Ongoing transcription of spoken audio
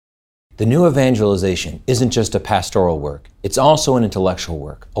The new evangelization isn't just a pastoral work, it's also an intellectual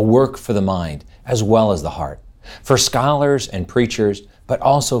work, a work for the mind as well as the heart, for scholars and preachers, but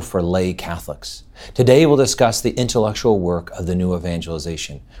also for lay Catholics. Today we'll discuss the intellectual work of the new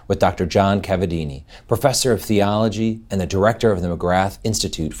evangelization with Dr. John Cavadini, Professor of Theology and the Director of the McGrath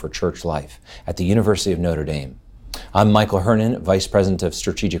Institute for Church Life at the University of Notre Dame. I'm Michael Hernon, Vice President of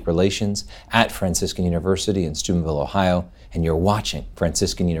Strategic Relations at Franciscan University in Steubenville, Ohio, and you're watching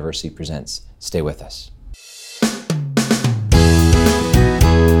Franciscan University Presents. Stay with us.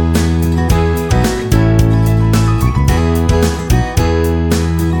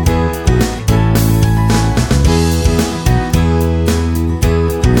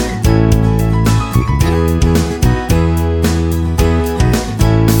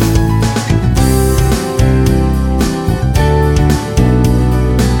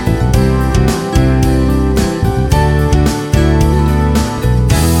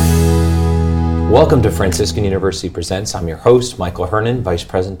 Welcome to Franciscan University Presents. I'm your host, Michael Hernon, Vice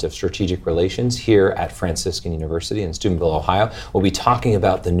President of Strategic Relations here at Franciscan University in Steubenville, Ohio. We'll be talking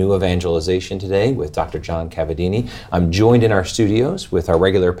about the new evangelization today with Dr. John Cavadini. I'm joined in our studios with our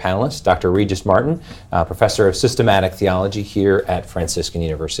regular panelists, Dr. Regis Martin, Professor of Systematic Theology here at Franciscan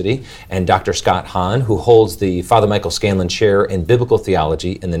University, and Dr. Scott Hahn, who holds the Father Michael Scanlon Chair in Biblical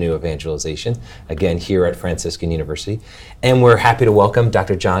Theology in the new evangelization, again here at Franciscan University. And we're happy to welcome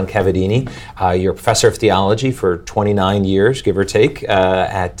Dr. John Cavadini. You're a professor of theology for 29 years, give or take,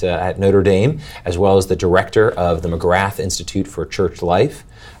 at Notre Dame, as well as the director of the McGrath Institute for Church Life.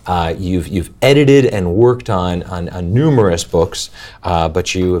 You've edited and worked on numerous books,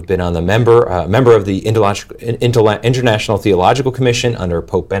 but you have been on the member of the International Theological Commission under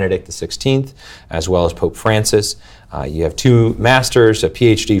Pope Benedict XVI, as well as Pope Francis. You have 2 masters, a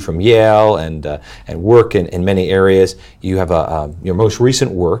PhD from Yale, and work in many areas. You have your most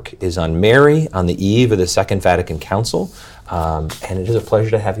recent work is on Mary on the eve of the Second Vatican Council. And it is a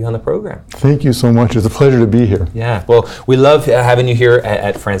pleasure to have you on the program. Thank you so much. It's a pleasure to be here. Yeah, well, we love having you here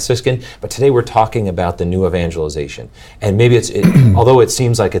at Franciscan, but today we're talking about the new evangelization. And maybe although it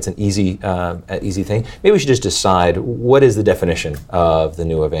seems like it's an easy thing, maybe we should just decide what is the definition of the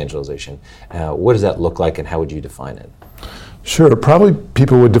new evangelization? What does that look like, and how would you define it? Sure, probably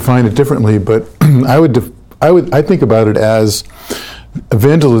people would define it differently, but I think about it as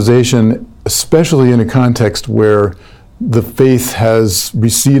evangelization, especially in a context where the faith has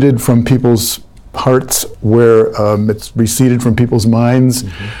receded from people's hearts, where it's receded from people's minds,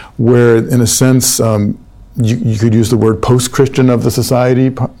 where in a sense you could use the word post-Christian of the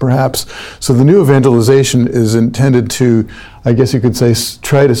society perhaps. So the new evangelization is intended to, I guess you could say,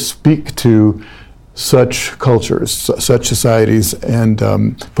 try to speak to such cultures, such societies, and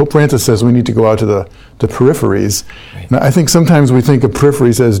Pope Francis says we need to go out to the peripheries. Right. Now, I think sometimes we think of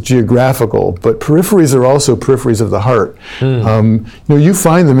peripheries as geographical, but peripheries are also peripheries of the heart. You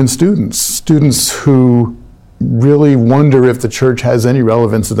find them in students who really wonder if the church has any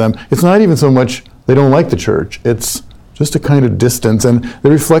relevance to them. It's not even so much they don't like the church, it's just a kind of distance, and they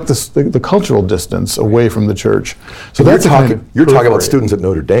reflect the cultural distance away from the church. So that's you're talking about students at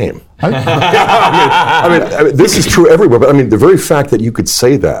Notre Dame. I mean, this is true everywhere, but I mean, the very fact that you could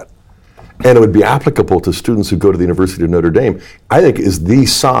say that, and it would be applicable to students who go to the University of Notre Dame, I think is the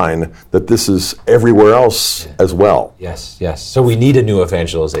sign that this is everywhere else as well. Yes. So we need a new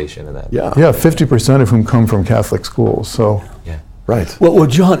evangelization in that. Yeah, 50% of whom come from Catholic schools, so. Yeah. Right. Well,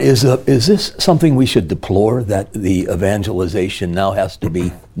 John, is this something we should deplore, that the evangelization now has to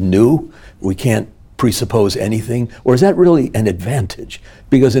be new? We can't presuppose anything? Or is that really an advantage?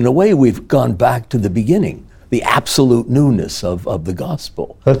 Because in a way, we've gone back to the beginning, the absolute newness of the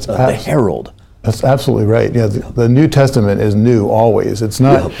gospel, the herald. That's absolutely right. Yeah, the New Testament is new always. It's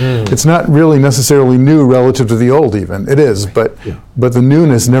not. It's not really necessarily new relative to the Old. Even it is, but the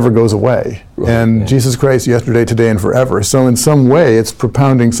newness never goes away. Right. And Jesus Christ, yesterday, today, and forever. So in some way, it's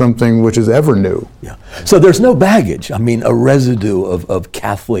propounding something which is ever new. Yeah. So there's no baggage. I mean, a residue of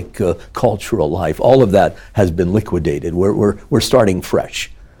Catholic cultural life. All of that has been liquidated. We're starting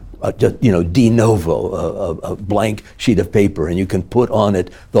fresh. De novo, a blank sheet of paper, and you can put on it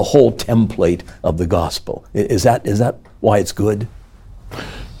the whole template of the gospel. Is that why it's good?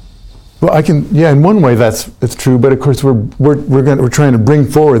 Well, in one way it's true, but of course we're trying to bring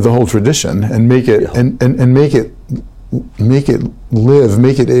forward the whole tradition and make it and make it live,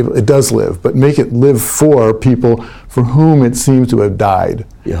 it does live, but make it live for people for whom it seems to have died.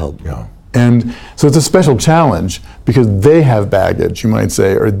 Yeah. And so it's a special challenge because they have baggage, you might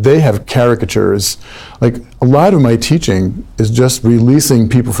say, or they have caricatures. Like a lot of my teaching is just releasing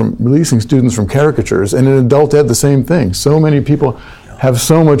students from caricatures, and in adult ed the same thing. So many people have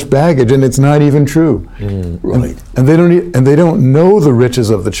so much baggage, and it's not even true. Right. And they don't know the riches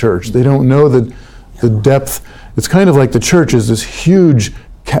of the church. They don't know the depth. It's kind of like the church is this huge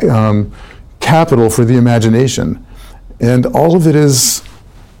capital for the imagination, and all of it is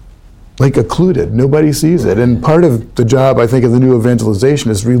like occluded. Nobody sees it. And part of the job, I think, of the new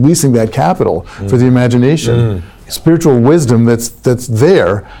evangelization is releasing that capital for the imagination, spiritual wisdom that's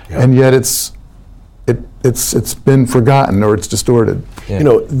there, and yet it's been forgotten or it's distorted. Yeah. You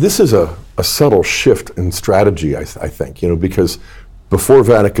know, this is a subtle shift in strategy, I think, you know, because before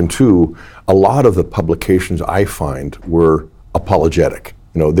Vatican II, a lot of the publications I find were apologetic.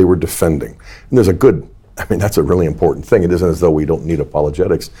 You know, they were defending. And that's a really important thing. It isn't as though we don't need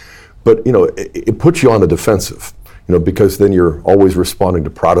apologetics. But, you know, it puts you on the defensive, you know, because then you're always responding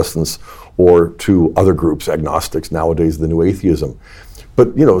to Protestants or to other groups, agnostics, nowadays the new atheism.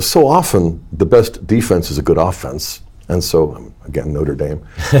 But, you know, so often the best defense is a good offense. And so, again, Notre Dame.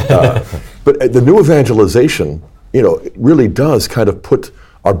 But the new evangelization, you know, it really does kind of put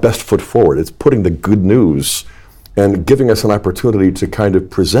our best foot forward. It's putting the good news and giving us an opportunity to kind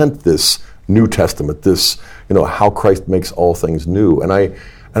of present this New Testament, this, you know, how Christ makes all things new. And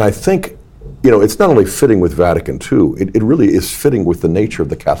I think, you know, it's not only fitting with Vatican II, it really is fitting with the nature of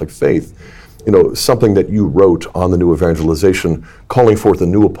the Catholic faith. You know, something that you wrote on the new evangelization, calling forth a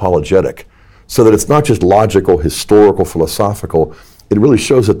new apologetic, so that it's not just logical, historical, philosophical. It really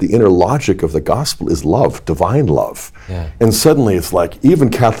shows that the inner logic of the gospel is love, divine love. Yeah. And suddenly it's like even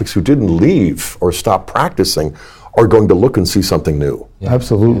Catholics who didn't leave or stop practicing are going to look and see something new. Yeah.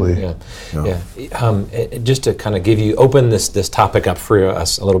 Absolutely. Just to kind of open this topic up for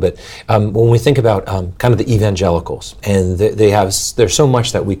us a little bit, when we think about kind of the evangelicals, and there's so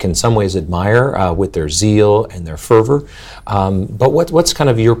much that we can in some ways admire with their zeal and their fervor, but what's kind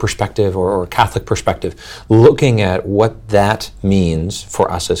of your perspective or Catholic perspective, looking at what that means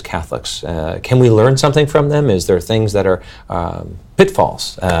for us as Catholics? Can we learn something from them? Is there things that are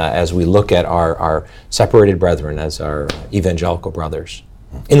pitfalls as we look at our separated brethren, as our evangelical brothers,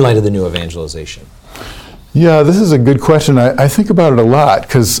 in light of the new evangelization? Yeah, this is a good question. I think about it a lot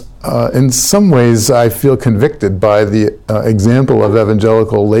because in some ways I feel convicted by the example of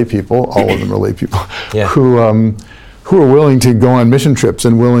evangelical lay people, all of them are lay people, who are willing to go on mission trips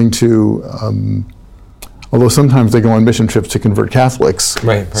and willing to, although sometimes they go on mission trips to convert Catholics.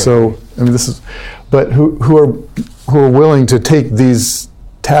 Right. So, I mean, but who are willing to take these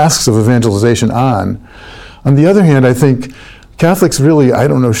tasks of evangelization on. On the other hand, I think Catholics really,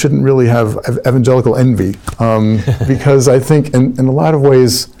 shouldn't really have evangelical envy, because I think in a lot of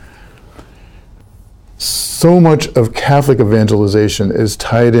ways, so much of Catholic evangelization is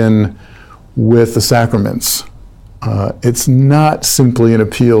tied in with the sacraments. It's not simply an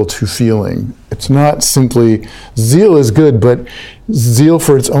appeal to feeling. It's not simply, zeal is good, but zeal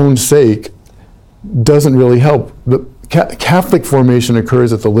for its own sake doesn't really help. The Catholic formation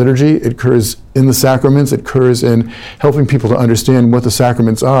occurs at the liturgy, it occurs in the sacraments, it occurs in helping people to understand what the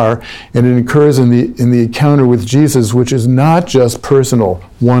sacraments are, and it occurs in the encounter with Jesus, which is not just personal,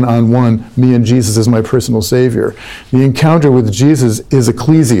 one-on-one, me and Jesus as my personal Savior. The encounter with Jesus is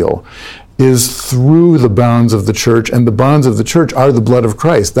ecclesial, is through the bounds of the church, and the bonds of the church are the blood of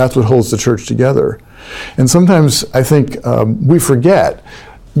Christ. That's what holds the church together. And sometimes I think we forget,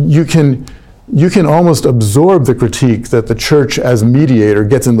 you can almost absorb the critique that the church as mediator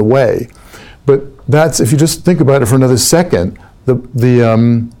gets in the way. But that's, if you just think about it for another second,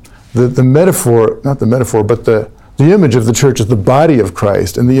 the metaphor, not the metaphor, but the image of the church as the body of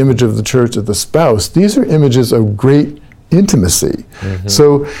Christ and the image of the church as the spouse, these are images of great intimacy. Mm-hmm.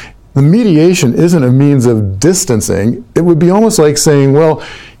 So the mediation isn't a means of distancing. It would be almost like saying, well,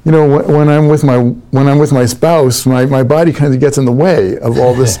 you know, when I'm with my spouse, my body kind of gets in the way of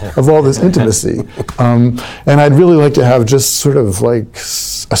all this intimacy, and I'd really like to have just sort of like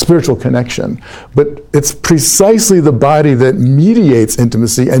a spiritual connection. But it's precisely the body that mediates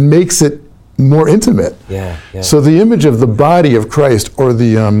intimacy and makes it more intimate. Yeah. So the image of the body of Christ, or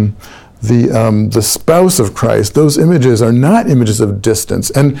the spouse of Christ, those images are not images of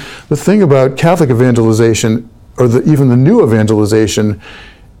distance. And the thing about Catholic evangelization, or even the new evangelization,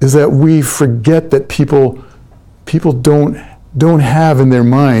 is that we forget that people don't have in their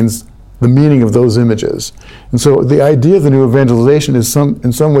minds the meaning of those images. And so the idea of the new evangelization is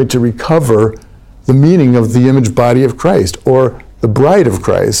in some way to recover the meaning of the image body of Christ, or the bride of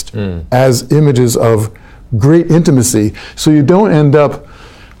Christ, as images of great intimacy. So you don't end up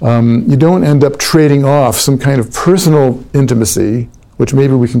trading off some kind of personal intimacy, which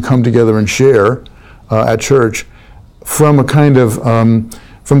maybe we can come together and share at church, from a kind of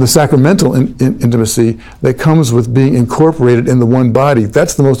from the sacramental intimacy that comes with being incorporated in the one body.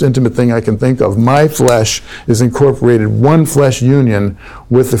 That's the most intimate thing I can think of. My flesh is incorporated, one flesh union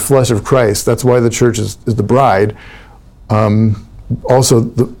with the flesh of Christ. That's why the church is the bride, also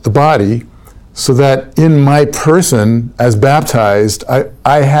the body, so that in my person, as baptized,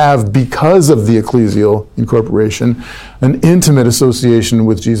 I have, because of the ecclesial incorporation, an intimate association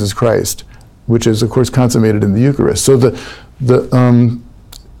with Jesus Christ, which is, of course, consummated in the Eucharist. So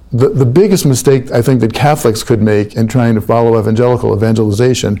the biggest mistake I think that Catholics could make in trying to follow evangelical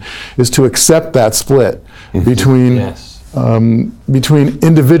evangelization is to accept that split between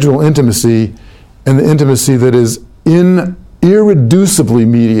individual intimacy and the intimacy that is irreducibly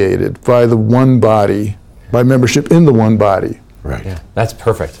mediated by the one body, by membership in the one body. Right. Yeah, that's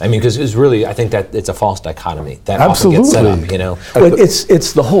perfect. I mean, because it's really, I think that it's a false dichotomy that Absolutely. often gets set up, you know. But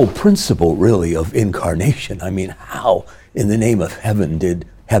it's the whole principle, really, of incarnation. I mean, how, in the name of heaven, did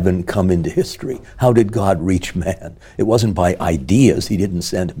heaven come into history? How did God reach man? It wasn't by ideas. He didn't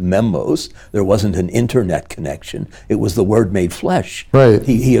send memos. There wasn't an internet connection. It was the Word made flesh. Right.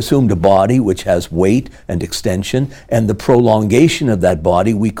 He assumed a body which has weight and extension, and the prolongation of that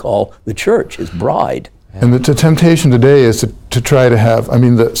body we call the church, his bride. And the temptation today is to try to have, I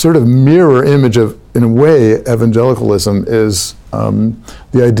mean, the sort of mirror image of, in a way, evangelicalism is the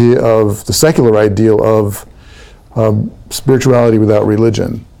idea of, the secular ideal of spirituality without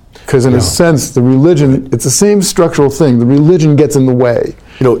religion. Because in a sense, the religion, it's the same structural thing. The religion gets in the way.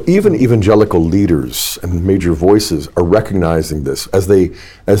 You know, even evangelical leaders and major voices are recognizing this. As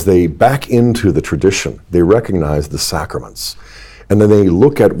they back into the tradition, they recognize the sacraments. And then they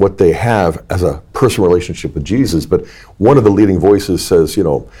look at what they have as a personal relationship with Jesus. But one of the leading voices says, you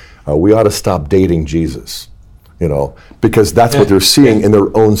know, we ought to stop dating Jesus. You know, because that's what they're seeing in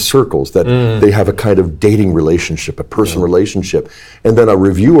their own circles, that they have a kind of dating relationship, a personal relationship. And then a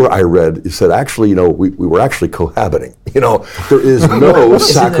reviewer I read said, actually, you know, we were actually cohabiting. You know, there is no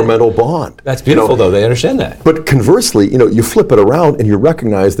sacramental bond. That's beautiful, though. They understand that. But conversely, you know, you flip it around and you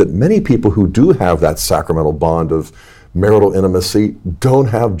recognize that many people who do have that sacramental bond of marital intimacy don't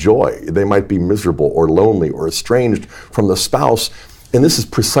have joy. They might be miserable or lonely or estranged from the spouse. And this is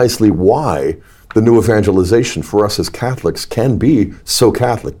precisely why the new evangelization for us as Catholics can be so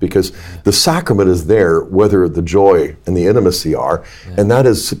Catholic, because the sacrament is there whether the joy and the intimacy are, and that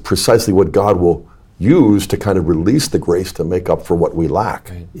is precisely what God will use to kind of release the grace to make up for what we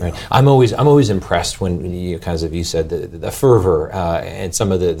lack. Right. I'm always impressed when you said the fervor and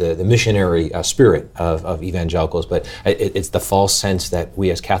some of the missionary spirit of evangelicals, but it's the false sense that we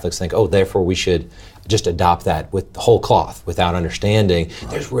as Catholics think, oh, therefore we should just adopt that with whole cloth without understanding.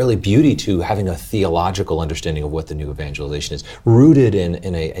 There's really beauty to having a theological understanding of what the new evangelization is, rooted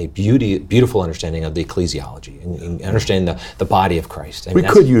in a beautiful understanding of the ecclesiology and understanding the body of Christ. I mean,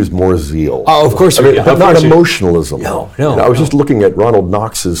 we could use more zeal. Oh, of course. But not emotionalism. No. I was just looking at Ronald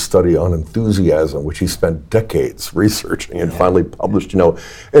Knox's study on enthusiasm, which he spent decades researching and finally published, you know.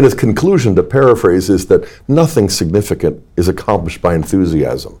 And his conclusion, to paraphrase, is that nothing significant is accomplished by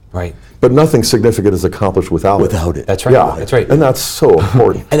enthusiasm. Right. But nothing significant is accomplished without it. That's right. Yeah. That's right. And that's so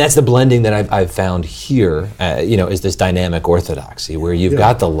important. And that's the blending that I've found here, is this dynamic orthodoxy where you've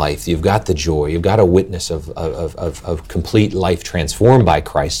got the life, you've got the joy, you've got a witness of complete life transformed by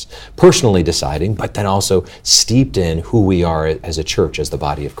Christ, personally deciding, but then also steeped in who we are as a church, as the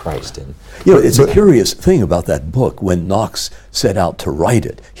body of Christ. And it's a curious thing about that book. When Knox set out to write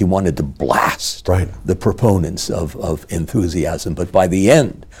it, he wanted to blast the proponents of enthusiasm, but by the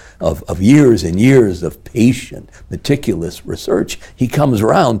end of years and years of patient, meticulous research, he comes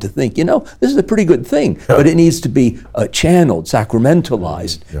around to think, this is a pretty good thing, but it needs to be channeled,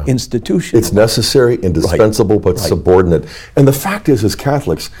 sacramentalized, institutionalized. It's necessary, indispensable, but subordinate. And the fact is, as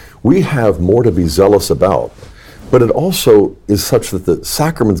Catholics, we have more to be zealous about. But it also is such that the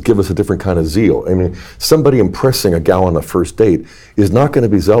sacraments give us a different kind of zeal. I mean, somebody impressing a gal on a first date is not going to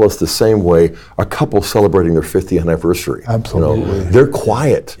be zealous the same way a couple celebrating their 50th anniversary. Absolutely. They're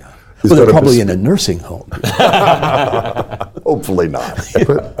quiet. Well, they're probably in a nursing home. Hopefully not.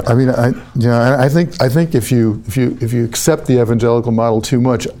 But I mean, I think if you accept the evangelical model too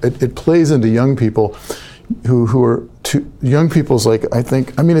much, it plays into young people who are young people's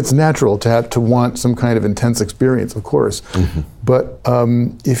it's natural to want some kind of intense experience, of course. Mm-hmm. But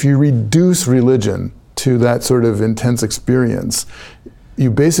if you reduce religion to that sort of intense experience,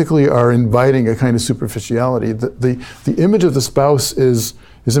 you basically are inviting a kind of superficiality. The image of the spouse is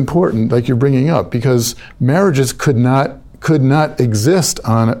important, like you're bringing up, because marriages could not could not exist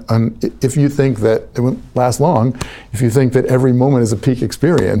on if you think that it won't last long, if you think that every moment is a peak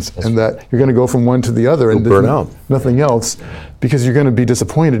experience and that you're going to go from one to the other and burn out. Nothing else, because you're going to be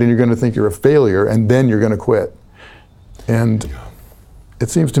disappointed and you're going to think you're a failure and then you're going to quit. And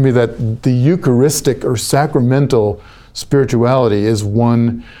it seems to me that the Eucharistic or sacramental spirituality is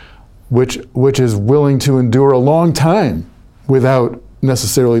one which is willing to endure a long time without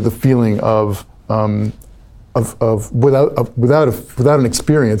necessarily the feeling of without an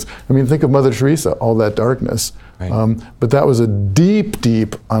experience. I mean, think of Mother Teresa, all that darkness. Right. But that was a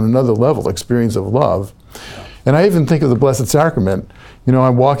deep, on another level, experience of love. And I even think of the Blessed Sacrament. You know, I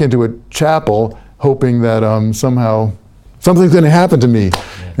walk into a chapel hoping that somehow something's going to happen to me.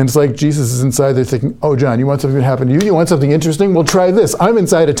 And it's like Jesus is inside there thinking, oh, John, you want something to happen to you? You want something interesting? Well, try this. I'm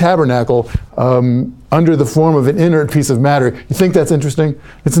inside a tabernacle under the form of an inert piece of matter. You think that's interesting?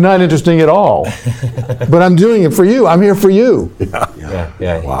 It's not interesting at all. But I'm doing it for you. I'm here for you.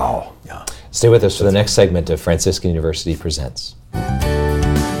 Yeah. Wow. Yeah. Stay with us for the next segment of Franciscan University Presents.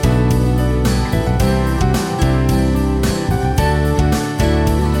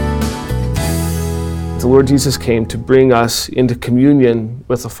 The Lord Jesus came to bring us into communion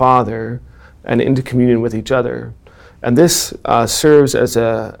with the Father and into communion with each other. And this serves as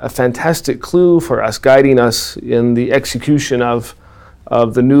a fantastic clue for us, guiding us in the execution of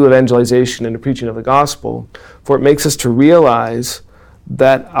the new evangelization and the preaching of the gospel. For it makes us to realize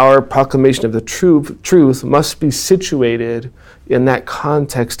that our proclamation of the truth must be situated in that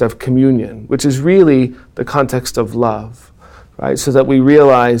context of communion, which is really the context of love, right? So that we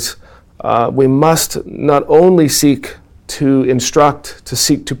realize we must not only seek to instruct, to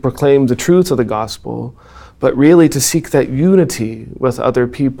seek to proclaim the truth of the gospel, but really to seek that unity with other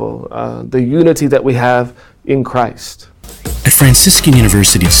people, the unity that we have in Christ. At Franciscan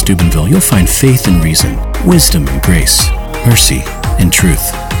University of Steubenville, you'll find faith and reason, wisdom and grace, mercy and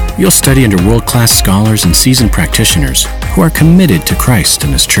truth. You'll study under world-class scholars and seasoned practitioners who are committed to Christ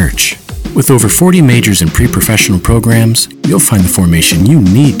and His Church. With over 40 majors and pre-professional programs, you'll find the formation you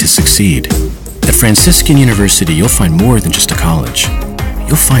need to succeed. At Franciscan University, you'll find more than just a college.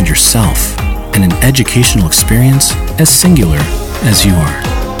 You'll find yourself and an educational experience as singular as you are.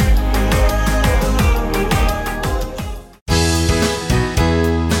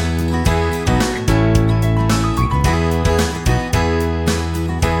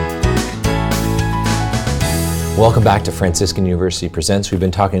 Welcome back to Franciscan University Presents. We've been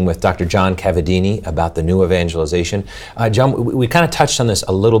talking with Dr. John Cavadini about the new evangelization. John, we kind of touched on this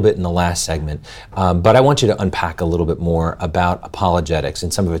a little bit in the last segment, but I want you to unpack a little bit more about apologetics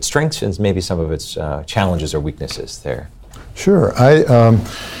and some of its strengths and maybe some of its challenges or weaknesses there. Sure.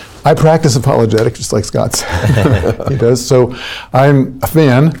 I practice apologetics just like Scott's. He does. So I'm a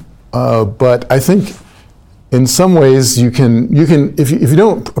fan, but I think in some ways you can if you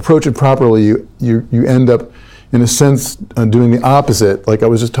don't approach it properly, you end up in a sense doing the opposite. Like I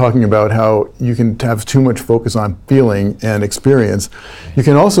was just talking about how you can have too much focus on feeling and experience. You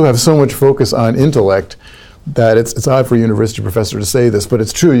can also have so much focus on intellect that it's odd for a university professor to say this, but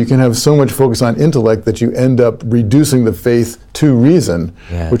it's true. You can have so much focus on intellect that you end up reducing the faith to reason,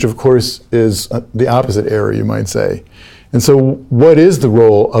 which of course is the opposite error, you might say. And so what is the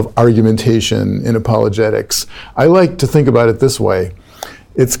role of argumentation in apologetics? I like to think about it this way.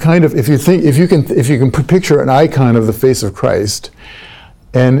 It's kind of, if you can picture an icon of the face of Christ,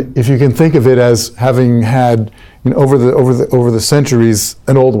 and if you can think of it as having had, over the centuries,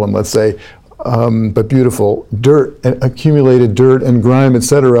 an old one, let's say, but beautiful, dirt, and accumulated dirt and grime,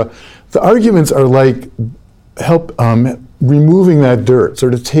 etc. The arguments are like removing that dirt,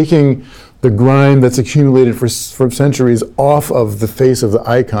 sort of taking the grime that's accumulated for centuries off of the face of the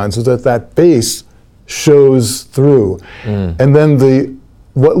icon, so that face shows through, and then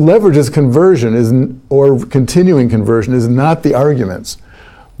what leverages conversion or continuing conversion is not the arguments.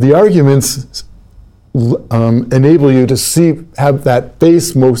 The arguments enable you to have that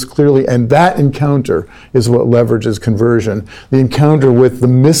face most clearly, and that encounter is what leverages conversion. The encounter with the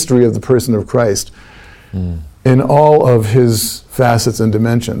mystery of the person of Christ in all of his facets and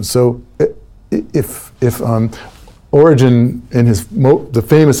dimensions. So if Origen, in the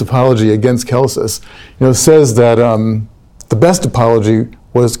famous apology against Celsus, says that the best apology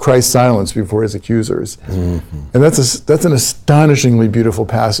was Christ's silence before his accusers. And that's an astonishingly beautiful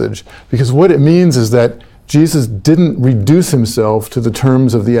passage, because what it means is that Jesus didn't reduce himself to the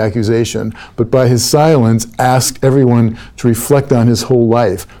terms of the accusation, but by his silence asked everyone to reflect on his whole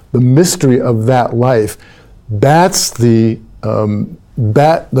life. The mystery of that life, that's the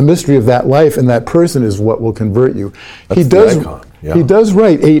mystery of that life and that person is what will convert you. That's the icon. Yeah. He does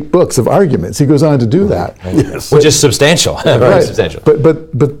write 8 books of arguments. He goes on to do that. Yes. Which is substantial, very substantial.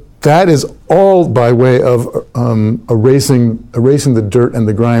 But that is all by way of erasing the dirt and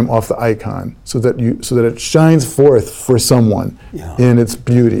the grime off the icon, so that it shines forth for someone in its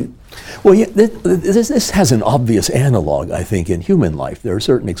beauty. Well, yeah, this has an obvious analog, I think, in human life. There are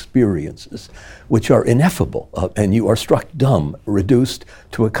certain experiences which are ineffable, and you are struck dumb, reduced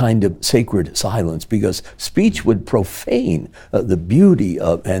to a kind of sacred silence, because speech would profane the beauty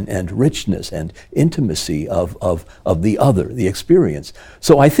and richness and intimacy of the other, the experience.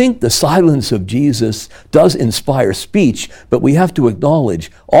 So I think the silence of Jesus does inspire speech, but we have to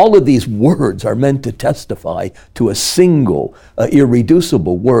acknowledge all of these words are meant to testify to a single,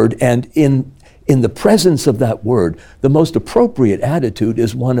 irreducible word, and in the presence of that word, the most appropriate attitude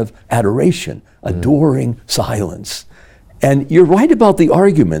is one of adoration, adoring silence. And you're right about the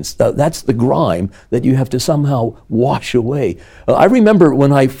arguments. That's the grime that you have to somehow wash away. I remember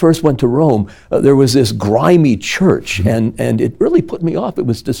when I first went to Rome, there was this grimy church, and it really put me off. It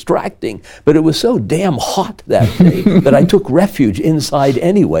was distracting, but it was so damn hot that day that I took refuge inside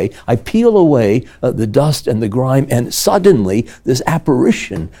anyway. I peel away the dust and the grime, and suddenly this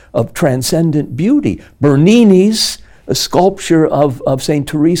apparition of transcendent beauty. Bernini's a sculpture of St.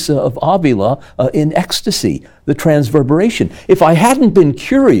 Teresa of Avila in ecstasy, the transverberation. If I hadn't been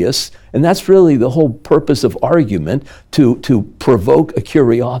curious, and that's really the whole purpose of argument, to provoke a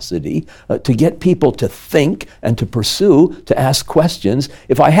curiosity, to get people to think and to pursue, to ask questions,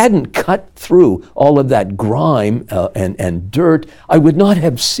 if I hadn't cut through all of that grime and dirt, I would not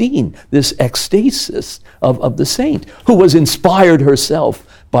have seen this ecstasis of the saint, who was inspired herself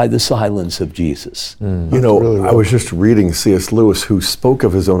by the silence of Jesus. You know, I was just reading C.S. Lewis, who spoke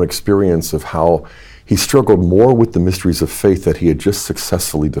of his own experience of how he struggled more with the mysteries of faith that he had just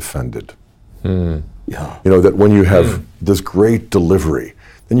successfully defended. Yeah. You know, that when you have this great delivery,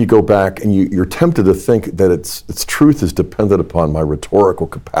 then you go back and you're tempted to think that its truth is dependent upon my rhetorical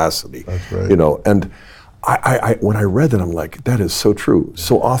capacity. That's right. You know, and I when I read that, I'm like, that is so true.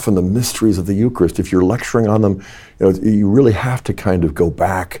 So often the mysteries of the Eucharist, if you're lecturing on them, you know, you really have to kind of go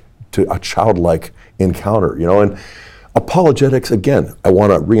back to a childlike encounter, you know. And apologetics, again, I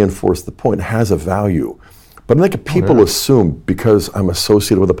want to reinforce the point, has a value. But I think people assume, because I'm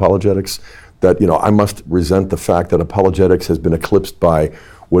associated with apologetics, that, you know, I must resent the fact that apologetics has been eclipsed by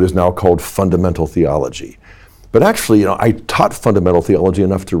what is now called fundamental theology. But actually, you know, I taught fundamental theology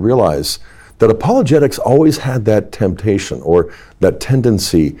enough to realize that apologetics always had that temptation or that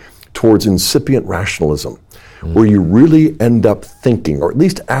tendency towards incipient rationalism, where you really end up thinking, or at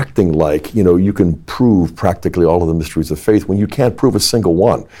least acting like, you know, you can prove practically all of the mysteries of faith when you can't prove a single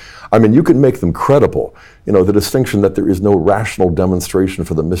one. I mean, you can make them credible. You know, the distinction that there is no rational demonstration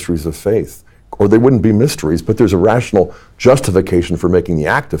for the mysteries of faith, or they wouldn't be mysteries, but there's a rational justification for making the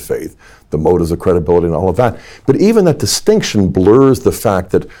act of faith, the motives of credibility and all of that. But even that distinction blurs the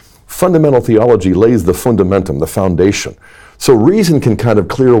fact that fundamental theology lays the fundamentum, the foundation. So reason can kind of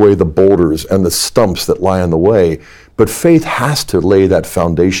clear away the boulders and the stumps that lie in the way, but faith has to lay that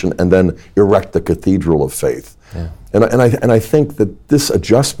foundation and then erect the cathedral of faith. Yeah. And I think that this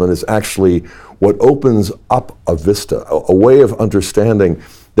adjustment is actually what opens up a vista, a way of understanding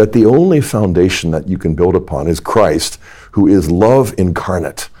that the only foundation that you can build upon is Christ, who is love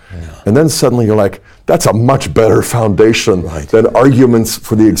incarnate. Yeah. And then suddenly you're like, that's a much better foundation than arguments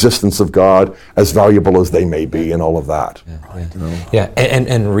for the existence of God, as valuable as they may be, and all of that.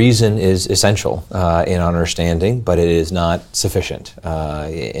 And reason is essential in understanding, but it is not sufficient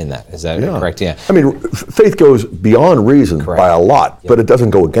in that. Is that correct? Yeah. I mean, faith goes beyond reason by a lot, but it doesn't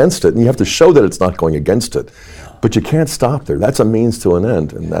go against it, and you have to show that it's not going against it. But you can't stop there. That's a means to an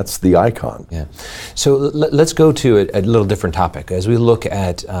end, and that's the icon. Yeah. So let's go to a little different topic. As we look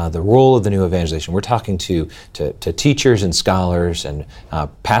at the role of the new evangelization, we're talking to teachers and scholars and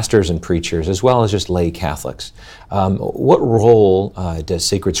pastors and preachers, as well as just lay Catholics. What role does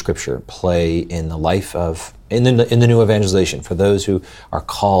sacred scripture play in the life of in the new evangelization for those who are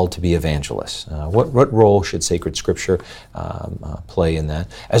called to be evangelists? What role should sacred scripture play in that,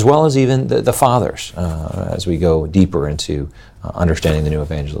 as well as even the fathers, as we go deeper into understanding the new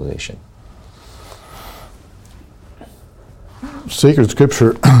evangelization? Sacred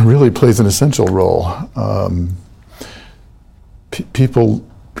scripture really plays an essential role. People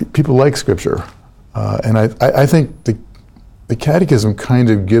like scripture, and I think the Catechism kind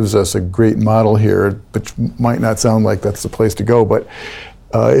of gives us a great model here, which might not sound like that's the place to go, but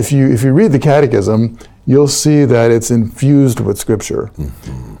if you read the Catechism, you'll see that it's infused with Scripture.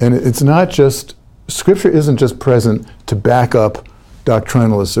 Mm-hmm. And it's not just, Scripture isn't just present to back up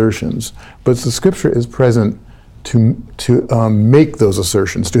doctrinal assertions, but the Scripture is present make those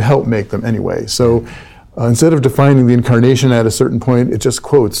assertions, to help make them anyway. So instead of defining the incarnation at a certain point, it just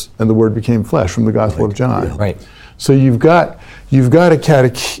quotes, and the Word became flesh from the Gospel of John. Yeah. Right. So you've got a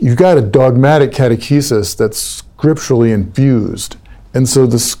dogmatic catechesis that's scripturally infused, and so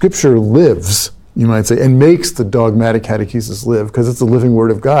the Scripture lives, you might say, and makes the dogmatic catechesis live, because it's the living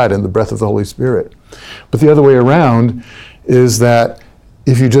Word of God and the breath of the Holy Spirit. But the other way around is that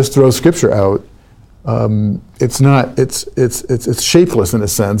if you just throw Scripture out, it's shapeless in a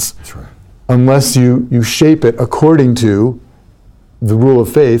sense. That's right. Unless you shape it according to the rule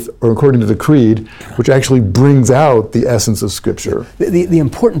of faith or according to the creed, which actually brings out the essence of Scripture. The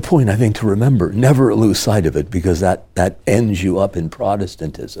important point, I think, to remember, never lose sight of it, because that ends you up in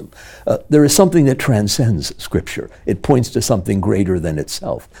Protestantism. There is something that transcends Scripture. It points to something greater than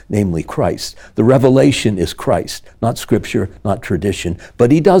itself, namely Christ. The revelation is Christ, not Scripture, not tradition, but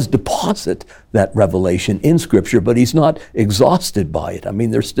he does deposit that revelation in Scripture, but he's not exhausted by it. I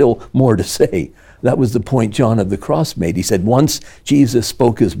mean, there's still more to say. That was the point John of the Cross made. He said once Jesus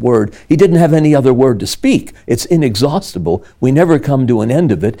spoke his word, he didn't have any other word to speak. It's inexhaustible. We never come to an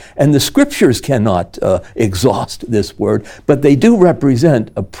end of it. And the Scriptures cannot exhaust this word, but they do represent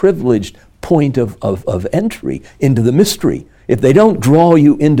a privileged point of entry into the mystery. If they don't draw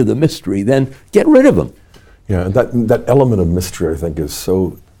you into the mystery, then get rid of them. Yeah, and that element of mystery, I think, is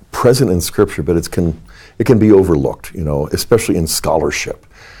so present in Scripture, but it can be overlooked, especially in scholarship.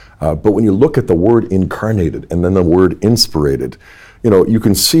 But when you look at the word incarnated and then the word inspirated, you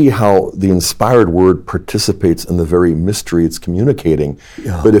can see how the inspired word participates in the very mystery it's communicating.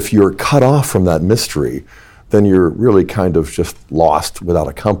 Yeah. But if you're cut off from that mystery, then you're really kind of just lost without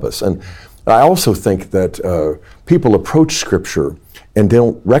a compass. And I also think that people approach Scripture and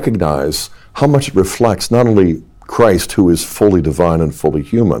don't recognize how much it reflects not only Christ, who is fully divine and fully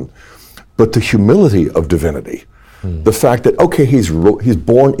human, but the humility of divinity. The fact that, okay, he's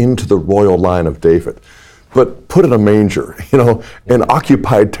born into the royal line of David, but put in a manger, in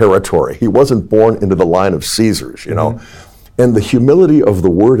occupied territory. He wasn't born into the line of Caesars, And the humility of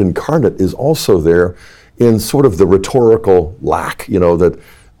the Word incarnate is also there in sort of the rhetorical lack, that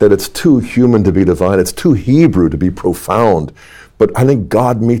it's too human to be divine, it's too Hebrew to be profound. But I think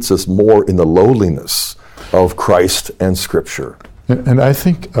God meets us more in the lowliness of Christ and Scripture. And I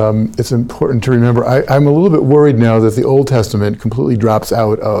think it's important to remember, I'm a little bit worried now that the Old Testament completely drops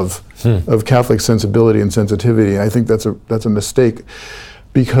out of Catholic sensibility and sensitivity. I think that's a mistake,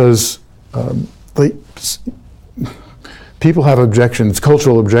 because people have objections,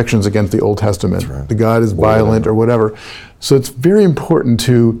 cultural objections against the Old Testament. Right. The God is violent or whatever. So it's very important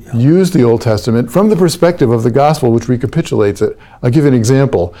to use the Old Testament from the perspective of the gospel, which recapitulates it. I'll give you an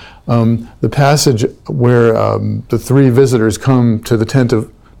example. The passage where the three visitors come to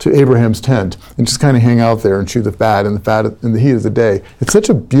Abraham's tent and just kind of hang out there and chew the fat in the heat of the day. It's such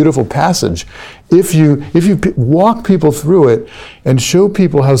a beautiful passage. If you walk people through it and show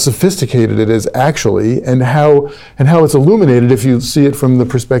people how sophisticated it is actually, and how it's illuminated if you see it from the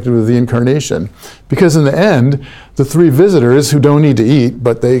perspective of the incarnation. Because in the end, the three visitors who don't need to eat,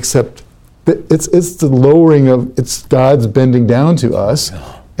 but they accept, it's the lowering of, it's God's bending down to us.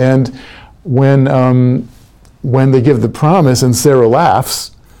 And when they give the promise and Sarah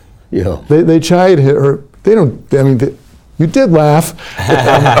laughs, they chide her. They don't. I mean, you did laugh,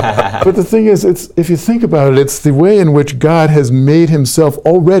 but the thing is, if you think about it, it's the way in which God has made himself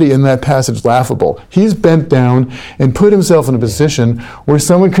already in that passage laughable. He's bent down and put himself in a position where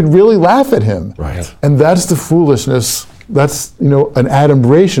someone could really laugh at him. Right. And that's the foolishness. That's an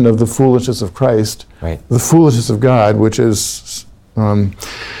adumbration of the foolishness of Christ, right. The foolishness of God, which is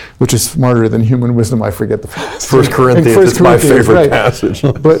smarter than human wisdom. I forget the passage. 1 Corinthians, it's my favorite passage.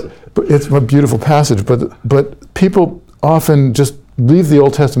 But it's a beautiful passage. But people often just leave the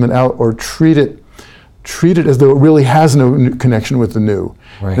Old Testament out or treat it as though it really has no connection with the New.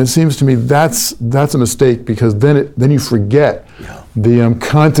 Right. And it seems to me that's a mistake, because then you forget the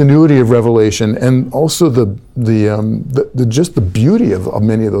continuity of revelation, and also the just the beauty of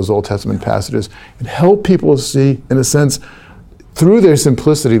many of those Old Testament passages, and help people see, in a sense, through their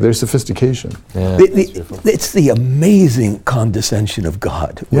simplicity, their sophistication. Yeah, it's the amazing condescension of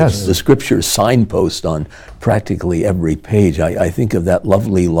God, which the Scriptures signpost on practically every page. I think of that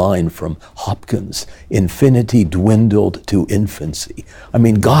lovely line from Hopkins, "Infinity dwindled to infancy." I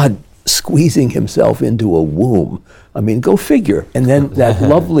mean, God squeezing himself into a womb I mean, go figure. And then that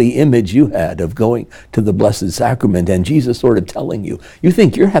lovely image you had of going to the Blessed Sacrament and Jesus sort of telling you, you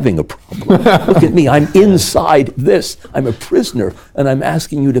think you're having a problem. Look at me, I'm inside this. I'm a prisoner, and I'm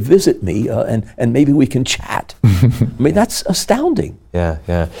asking you to visit me, and maybe we can chat. I mean, that's astounding. Yeah,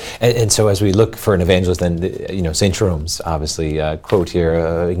 yeah. And so as we look for an evangelist, then, St. Jerome's obviously quote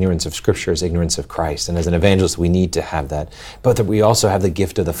here, ignorance of Scripture is ignorance of Christ. And as an evangelist, we need to have that. But that we also have the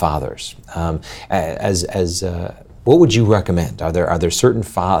gift of the fathers. What would you recommend? Are there certain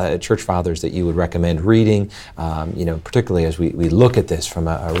church fathers that you would recommend reading, particularly as we look at this from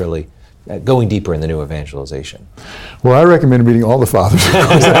a really going deeper in the new evangelization? Well, I recommend reading all the fathers.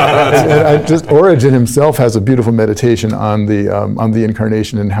 Origen himself has a beautiful meditation on the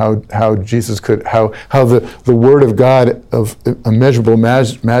incarnation and how Jesus how the Word of God of immeasurable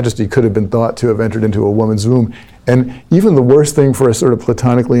majesty could have been thought to have entered into a woman's womb. And even the worst thing for a sort of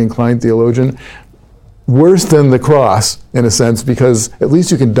platonically inclined theologian, worse than the cross, in a sense, because at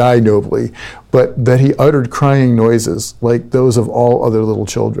least you can die nobly, but that he uttered crying noises like those of all other little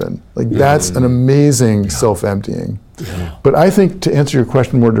children. Like, that's an amazing self-emptying. Yeah. But I think, to answer your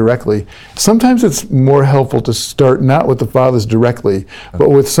question more directly, sometimes it's more helpful to start not with the fathers directly, but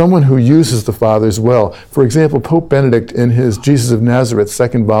with someone who uses the fathers well. For example, Pope Benedict, in his Jesus of Nazareth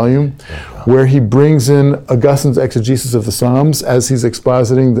second volume, where he brings in Augustine's exegesis of the Psalms as he's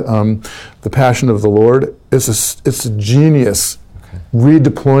expositing the Passion of the Lord, it's a genius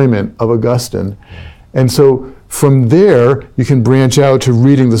redeployment of Augustine. And so from there, you can branch out to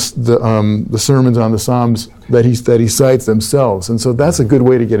reading the sermons on the Psalms that he cites themselves. And so that's a good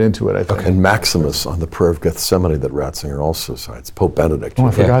way to get into it, I think. Okay. And Maximus on the Prayer of Gethsemane that Ratzinger also cites, Pope Benedict. Oh,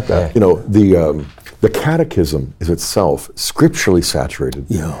 I forgot that. The Catechism is itself scripturally saturated,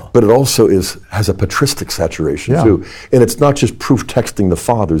 but it also has a patristic saturation too. And it's not just proof texting the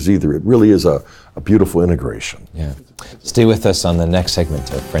fathers either. It really is a beautiful integration. Yeah. Stay with us on the next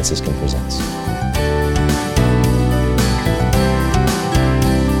segment of Franciscan Presents.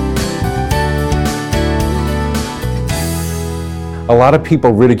 A lot of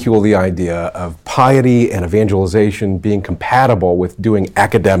people ridicule the idea of piety and evangelization being compatible with doing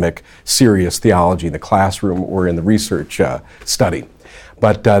academic, serious theology in the classroom or in the research study.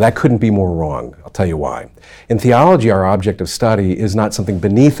 But that couldn't be more wrong. I'll tell you why. In theology, our object of study is not something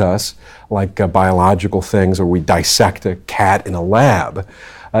beneath us, like biological things, or we dissect a cat in a lab.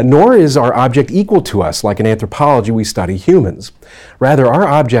 Nor is our object equal to us, like in anthropology we study humans. Rather, our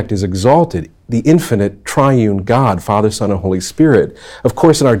object is exalted, the infinite triune God, Father, Son, and Holy Spirit. Of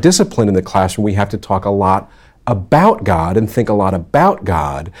course, in our discipline in the classroom, we have to talk a lot about God and think a lot about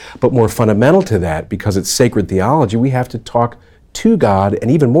God, but more fundamental to that, because it's sacred theology, we have to talk to God and,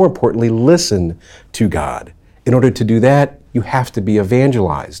 even more importantly, listen to God. In order to do that, you have to be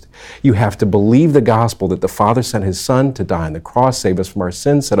evangelized. You have to believe the gospel that the Father sent His Son to die on the cross, save us from our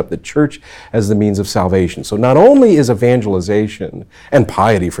sins, set up the church as the means of salvation. So not only is evangelization, and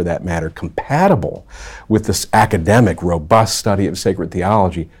piety for that matter, compatible with this academic, robust study of sacred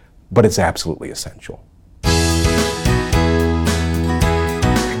theology, but it's absolutely essential.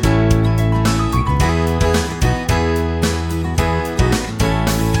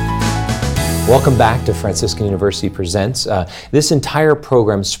 Welcome back to Franciscan University Presents. This entire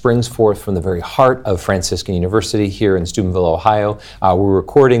program springs forth from the very heart of Franciscan University here in Steubenville, Ohio. We're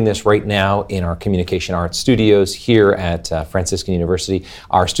recording this right now in our Communication Arts studios here at Franciscan University.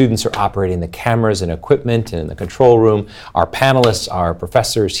 Our students are operating the cameras and equipment and in the control room. Our panelists are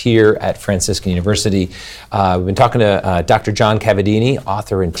professors here at Franciscan University. We've been talking to Dr. John Cavadini,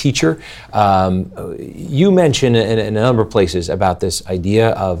 author and teacher. You mentioned in a number of places about this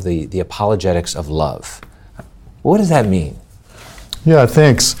idea of the apologetics of love. What does that mean? Yeah,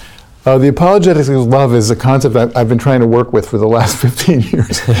 thanks. The apologetics of love is a concept I've been trying to work with for the last 15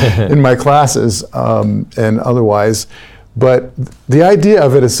 years in my classes and otherwise. But the idea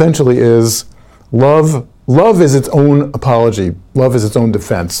of it essentially is love is its own apology. Love is its own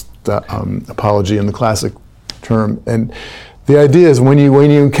defense, the apology in the classic term. And the idea is when you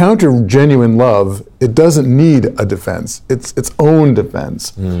encounter genuine love, it doesn't need a defense. It's its own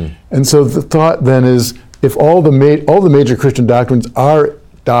defense. And so the thought then is, if all the major Christian doctrines are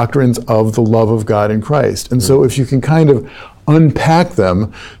doctrines of the love of God in Christ, and so if you can kind of unpack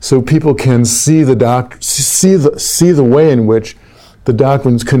them so people can see the way in which the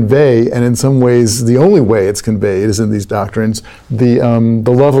doctrines convey, and in some ways the only way it's conveyed is in these doctrines, the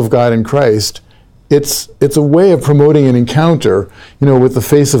love of God in Christ. It's a way of promoting an encounter, with the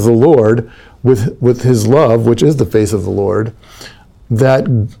face of the Lord, with His love, which is the face of the Lord,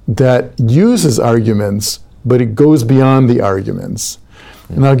 that uses arguments, but it goes beyond the arguments.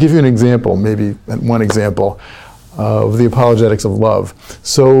 And I'll give you an example, maybe one example. of the Apologetics of Love.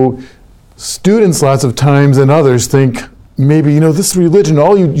 So students lots of times and others think, maybe, this religion,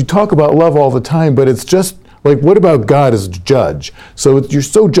 you talk about love all the time, but it's just like, what about God as judge? So you're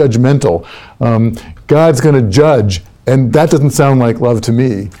so judgmental. God's going to judge, and that doesn't sound like love to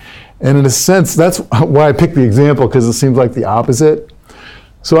me. And in a sense, that's why I picked the example, because it seems like the opposite.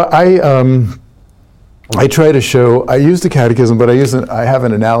 So I try to show, I use the catechism, but I have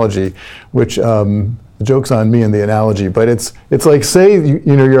an analogy, which joke's on me in the analogy, but it's like, say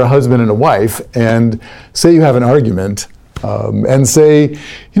you're a husband and a wife, and say you have an argument, and say,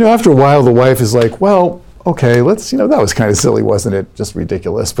 after a while the wife is like, well, okay, that was kind of silly, wasn't it? Just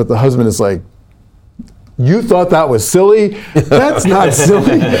ridiculous. But the husband is like, you thought that was silly? That's not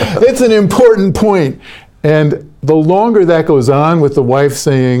silly. It's an important point. And the longer that goes on with the wife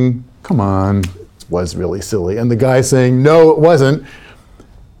saying, come on, it was really silly, and the guy saying, no, it wasn't,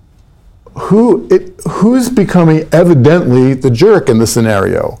 who's becoming evidently the jerk in the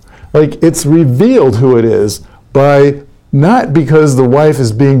scenario? Like, it's revealed who it is by, not because the wife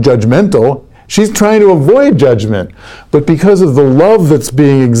is being judgmental, she's trying to avoid judgment, but because of the love that's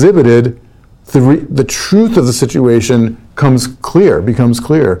being exhibited, the truth of the situation becomes clear.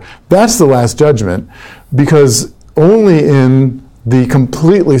 That's the last judgment, because only in the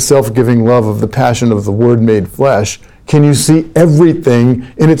completely self-giving love of the passion of the Word made flesh can you see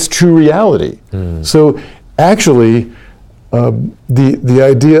everything in its true reality. So actually, the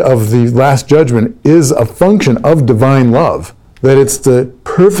idea of the last judgment is a function of divine love, that it's the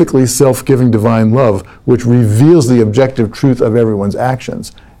perfectly self-giving divine love which reveals the objective truth of everyone's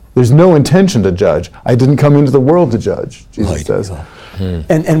actions. There's no intention to judge. I didn't come into the world to judge, Jesus says. Yeah.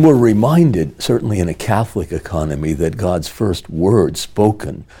 And we're reminded, certainly in a Catholic economy, that God's first word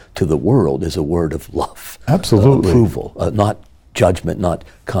spoken to the world is a word of love. Absolutely. Approval, not judgment, not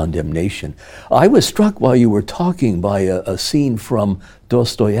condemnation. I was struck while you were talking by a scene from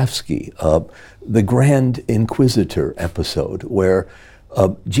Dostoevsky, the Grand Inquisitor episode, where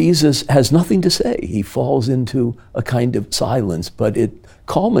Jesus has nothing to say. He falls into a kind of silence, but it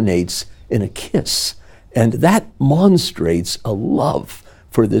culminates in a kiss. And that monstrates a love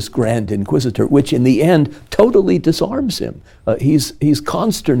for this Grand Inquisitor, which in the end totally disarms him. He's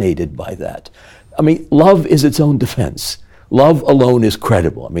consternated by that. I mean, love is its own defense. Love alone is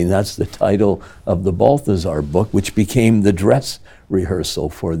credible. I mean, that's the title of the Balthazar book, which became the dress rehearsal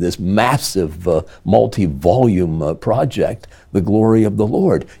for this massive multi-volume project, The Glory of the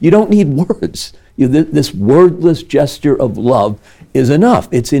Lord. You don't need words. This wordless gesture of love is enough.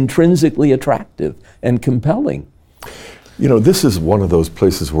 It's intrinsically attractive and compelling. This is one of those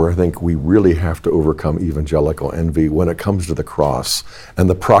places where I think we really have to overcome evangelical envy when it comes to the cross and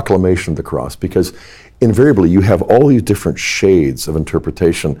the proclamation of the cross, because invariably you have all these different shades of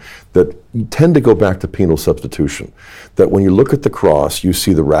interpretation that tend to go back to penal substitution. That when you look at the cross, you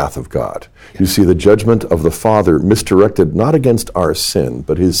see the wrath of God. You see the judgment of the Father misdirected not against our sin,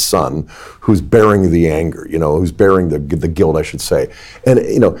 but his Son, who's bearing the anger, who's bearing the guilt, I should say.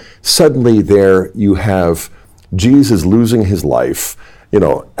 And, suddenly there you have Jesus losing his life,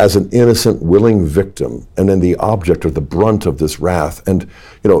 as an innocent, willing victim, and then the object of the brunt of this wrath. And,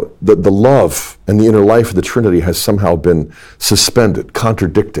 the love and the inner life of the Trinity has somehow been suspended,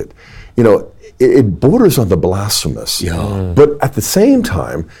 contradicted. It borders on the blasphemous. Yeah. But at the same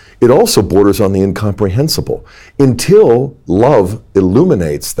time, it also borders on the incomprehensible, until love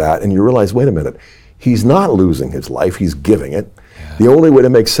illuminates that and you realize, wait a minute, he's not losing his life, he's giving it. The only way to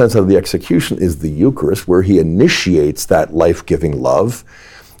make sense out of the execution is the Eucharist, where he initiates that life-giving love.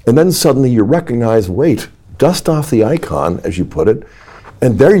 And then suddenly you recognize, wait, dust off the icon, as you put it,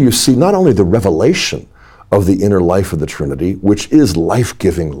 and there you see not only the revelation of the inner life of the Trinity, which is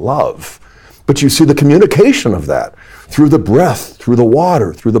life-giving love, but you see the communication of that through the breath, through the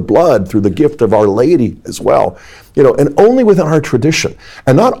water, through the blood, through the gift of Our Lady as well. And only within our tradition,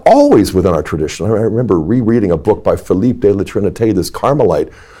 and not always within our tradition. I remember rereading a book by Philippe de la Trinité, this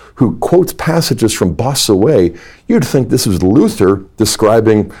Carmelite, who quotes passages from Bossuet. You'd think this was Luther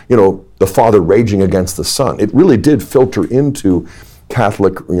describing, the Father raging against the Son. It really did filter into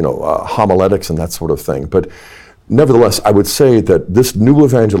Catholic, homiletics and that sort of thing. But nevertheless, I would say that this new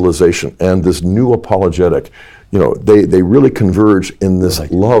evangelization and this new apologetic, they really converge in this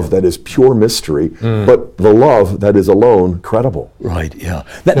love that is pure mystery, but the love that is alone credible. Right, yeah.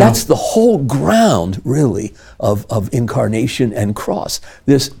 That's the whole ground, really, of incarnation and cross.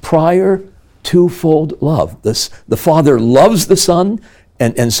 This prior twofold love. The Father loves the Son,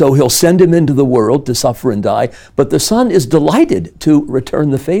 And so he'll send him into the world to suffer and die. But the Son is delighted to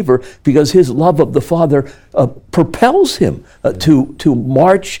return the favor because his love of the Father propels him to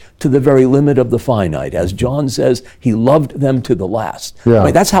march to the very limit of the finite. As John says, he loved them to the last. Yeah.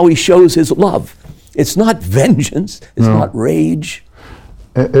 Right? That's how he shows his love. It's not vengeance. It's not rage.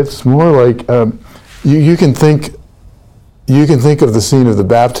 It's more like you can think of the scene of the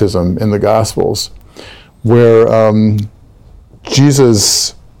baptism in the Gospels, where John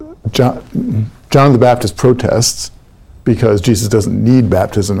the Baptist protests because Jesus doesn't need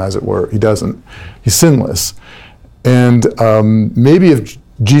baptism, as it were. He doesn't. He's sinless. And maybe if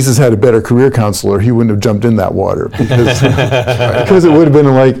Jesus had a better career counselor, he wouldn't have jumped in that water because it would have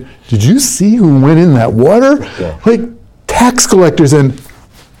been like, did you see who went in that water? Yeah. Like tax collectors and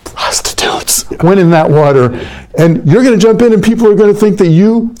prostitutes went in that water, and you're going to jump in, and people are going to think that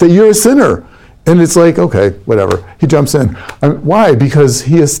you're a sinner. And it's like, okay, whatever. He jumps in. Why? Because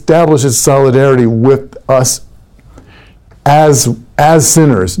he establishes solidarity with us as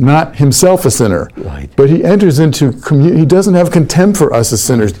sinners, not himself a sinner. Right. But he enters into he doesn't have contempt for us as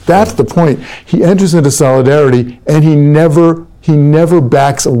sinners. That's the point. He enters into solidarity, and he never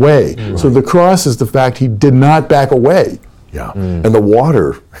backs away. Right. So the cross is the fact he did not back away. Yeah, and the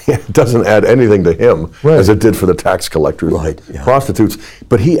water doesn't add anything to him as it did for the tax collectors, prostitutes.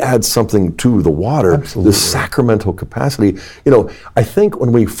 But he adds something to the water, the sacramental capacity. I think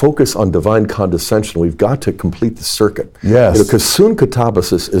when we focus on divine condescension, we've got to complete the circuit. Yes. Because sun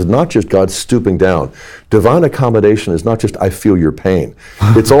katabasis is not just God stooping down. Divine accommodation is not just I feel your pain.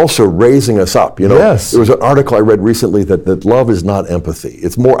 It's also raising us up. Yes. There was an article I read recently that love is not empathy.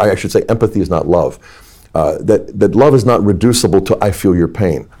 It's more, I should say, empathy is not love. That love is not reducible to I feel your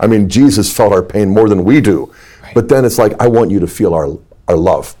pain. I mean, Jesus felt our pain more than we do. Right. But then it's like, I want you to feel our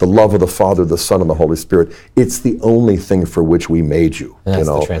love, the love of the Father, the Son, and the Holy Spirit. It's the only thing for which we made you. And that's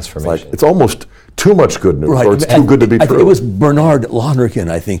the transformation. It's almost too much good news, or it's too good to be true. It was Bernard Lonergan,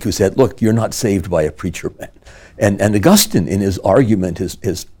 I think, who said, look, you're not saved by a preacher man. And Augustine, in his argument,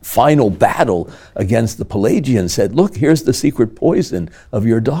 his final battle against the Pelagians, said, look, here's the secret poison of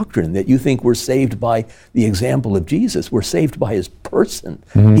your doctrine, that you think we're saved by the example of Jesus. We're saved by his person.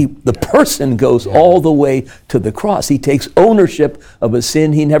 Mm-hmm. The person goes all the way to the cross. He takes ownership of a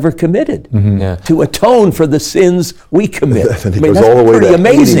sin he never committed to atone for the sins we commit. And he goes all the way to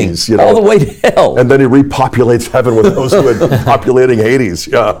amazing, Hades, all the way to hell. And then he repopulates heaven with those who are populating Hades.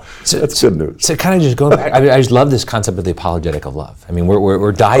 Yeah, that's good news. So kind of just going back, I just love this concept of the apologetic of love. I mean,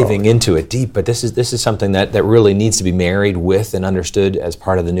 we're diving into it deep, but this is something that really needs to be married with and understood as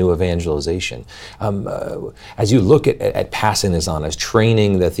part of the new evangelization. As you look at passing this on, as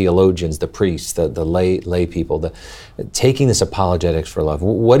training the theologians, the priests, the lay people, taking this apologetics for love,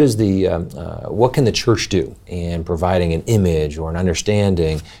 what can the church do in providing an image or an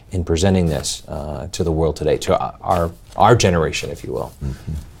understanding in presenting this to the world today, to our generation, if you will?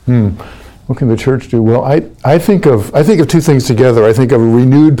 Mm-hmm. What can the church do? Well, I think of two things together. I think of a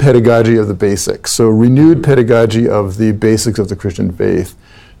renewed pedagogy of the basics. So renewed pedagogy of the basics of the Christian faith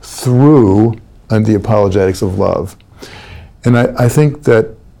through the apologetics of love. And I think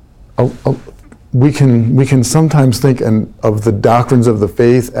that we can sometimes think of the doctrines of the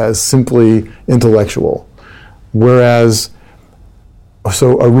faith as simply intellectual, whereas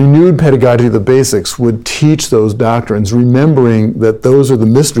so a renewed pedagogy of the basics would teach those doctrines, remembering that those are the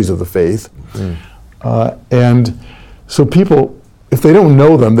mysteries of the faith. And so people, if they don't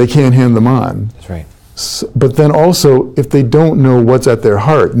know them, they can't hand them on. That's right. But then also, if they don't know what's at their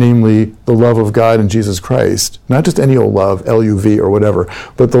heart, namely the love of God and Jesus Christ, not just any old love, L-U-V or whatever,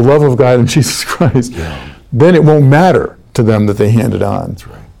 but the love of God and Jesus Christ, then it won't matter to them that they hand it on. That's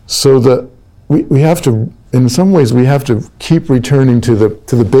right. So we have to, in some ways, we have to keep returning to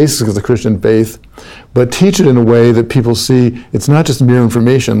the basics of the Christian faith, but teach it in a way that people see it's not just mere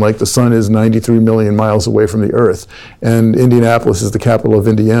information, like the sun is 93 million miles away from the earth, and Indianapolis is the capital of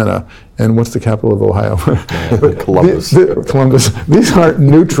Indiana, and what's the capital of Ohio? Columbus. Columbus. These aren't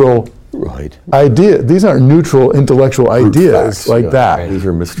neutral ideas. These aren't neutral intellectual ideas like that. Right. These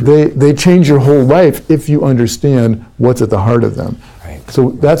are mysteries. They change your whole life if you understand what's at the heart of them. Right.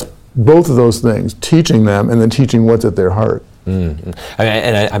 So that's both of those things, teaching them and then teaching what's at their heart. Mm-hmm.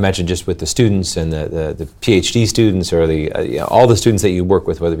 I imagine just with the students and the PhD students or all the students that you work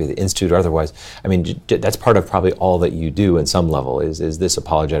with, whether it be the institute or otherwise, I mean, that's part of probably all that you do in some level is this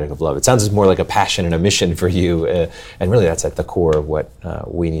apologetic of love. It sounds more like a passion and a mission for you, and really that's at the core of what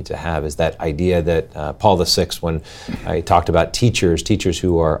we need to have, is that idea that Paul VI, when I talked about teachers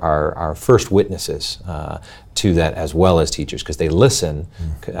who are our first witnesses to that, as well as teachers, because they listen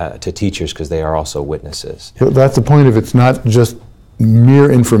to teachers because they are also witnesses. But that's the point of it's not just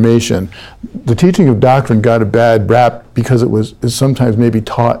mere information. The teaching of doctrine got a bad rap because is sometimes maybe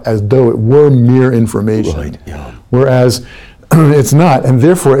taught as though it were mere information. Right, yeah. Whereas it's not, and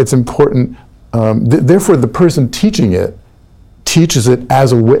therefore it's important, therefore the person teaching it teaches it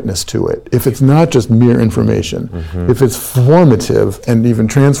as a witness to it. If it's not just mere information, if it's formative and even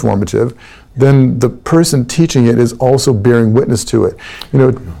transformative, then the person teaching it is also bearing witness to it. You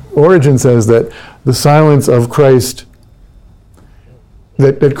know, Origen says that the silence of Christ,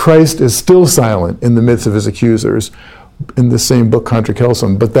 that Christ is still silent in the midst of his accusers, in the same book Contra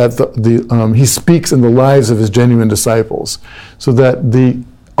Celsum, but that he speaks in the lives of his genuine disciples, so that the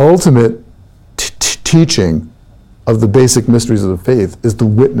ultimate teaching of the basic mysteries of the faith is the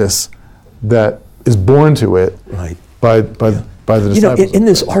witness that is born to it by the disciples. You know, in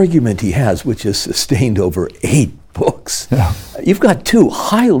this argument he has, which is sustained over 8 books, you've got 2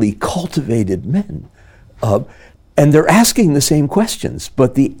 highly cultivated men. And they're asking the same questions,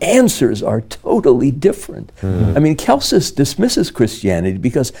 but the answers are totally different. I mean, Celsus dismisses Christianity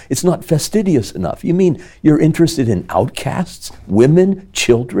because it's not fastidious enough. You mean you're interested in outcasts, women,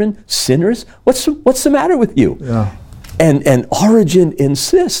 children, sinners? What's the matter with you? Yeah. And Origen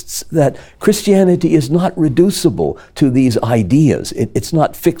insists that Christianity is not reducible to these ideas. It's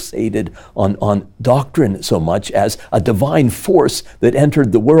not fixated on doctrine so much as a divine force that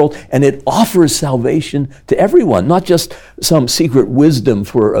entered the world, and it offers salvation to everyone, not just some secret wisdom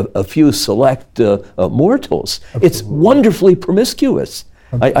for a few select mortals. Absolutely. It's wonderfully promiscuous.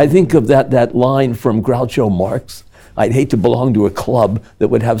 I think of that line from Groucho Marx, I'd hate to belong to a club that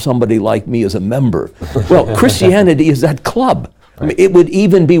would have somebody like me as a member. Well, Christianity is that club. I mean, it would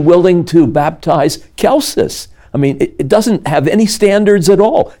even be willing to baptize Celsus. I mean, it doesn't have any standards at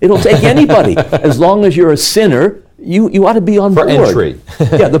all. It'll take anybody. As long as you're a sinner, you ought to be on board. For entry.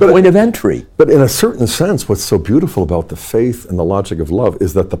 Yeah, the point of entry. But in a certain sense, what's so beautiful about the faith and the logic of love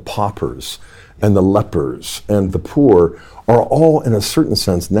is that the paupers and the lepers and the poor are all, in a certain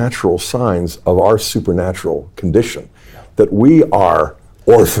sense, natural signs of our supernatural condition. That we are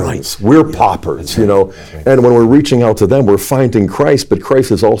orphans, we're paupers, you know, and when we're reaching out to them, we're finding Christ, but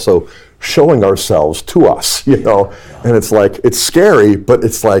Christ is also showing ourselves to us, you know, and it's like, it's scary, but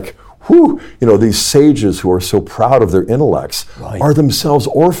it's like, whew, you know, these sages who are so proud of their intellects are themselves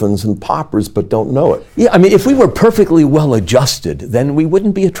orphans and paupers, but don't know it. Yeah, I mean, if we were perfectly well adjusted, then we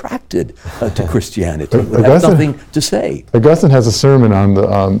wouldn't be attracted to Christianity. We'd have nothing to say. Augustine has a sermon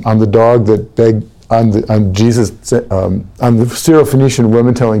on the dog that begged on Jesus, on the Syrophoenician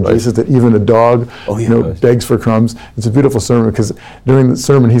woman telling Jesus that even a dog, begs for crumbs. It's a beautiful sermon because during the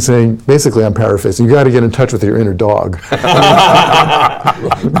sermon he's saying, basically, I'm paraphrasing, you got to get in touch with your inner dog.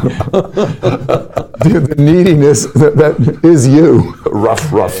 the neediness that is you. Rough.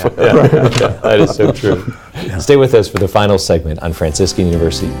 That is so true. Yeah. Stay with us for the final segment on Franciscan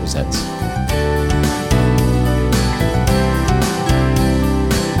University Presents.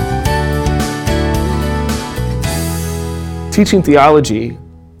 Teaching theology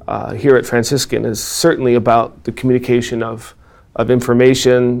here at Franciscan is certainly about the communication of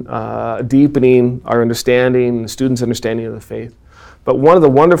information, deepening our understanding, the students' understanding of the faith. But one of the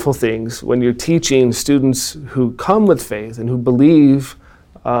wonderful things when you're teaching students who come with faith and who believe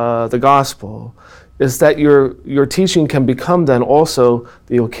the gospel is that your teaching can become then also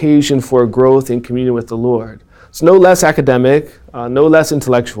the occasion for growth in communion with the Lord. It's no less academic, no less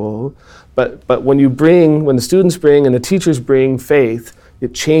intellectual, but when the students bring and the teachers bring faith,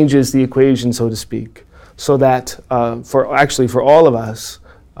 it changes the equation, so to speak, so that for all of us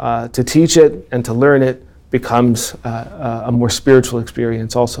to teach it and to learn it becomes a more spiritual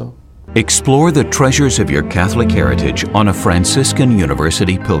experience also. Explore the treasures of your Catholic heritage on a Franciscan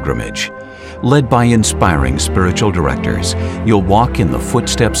University pilgrimage. Led by inspiring spiritual directors, you'll walk in the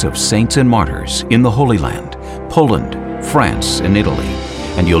footsteps of saints and martyrs in the Holy Land, Poland, France, and Italy,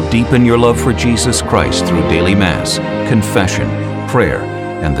 and you'll deepen your love for Jesus Christ through daily Mass, confession, prayer,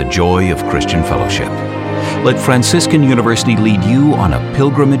 and the joy of Christian fellowship. Let Franciscan University lead you on a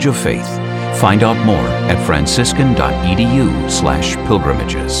pilgrimage of faith. Find out more at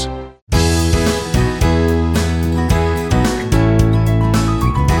franciscan.edu/pilgrimages.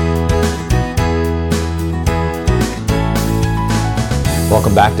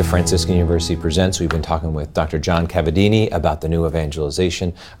 Welcome back to Franciscan University Presents. We've been talking with Dr. John Cavadini about the new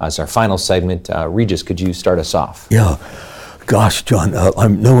evangelization. It's our final segment. Regis, could you start us off? Yeah. Gosh, John,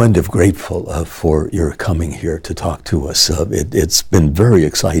 I'm no end of grateful for your coming here to talk to us. It's been very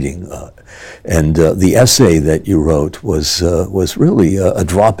exciting. And the essay that you wrote was really a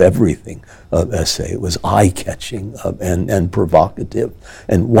drop everything essay. It was eye-catching and provocative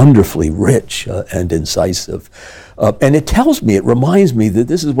and wonderfully rich and incisive. And it reminds me that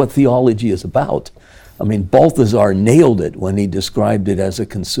this is what theology is about. I mean, Balthasar nailed it when he described it as a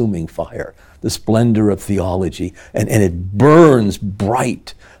consuming fire, the splendor of theology, and it burns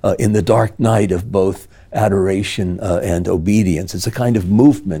bright in the dark night of both adoration and obedience. It's a kind of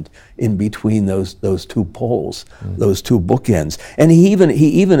movement in between those two poles, those two bookends. And he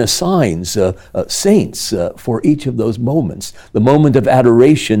even assigns saints for each of those moments. The moment of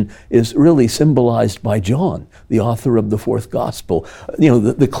adoration is really symbolized by John, the author of the fourth gospel.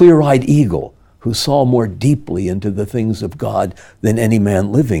 The clear-eyed eagle who saw more deeply into the things of God than any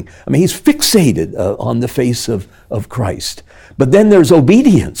man living. I mean, he's fixated on the face of Christ. But then there's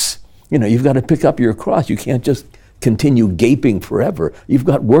obedience. You've got to pick up your cross. You can't just continue gaping forever. You've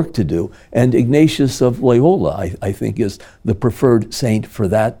got work to do. And Ignatius of Loyola, I think, is the preferred saint for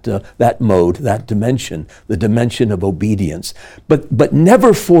that mode, that dimension, the dimension of obedience. But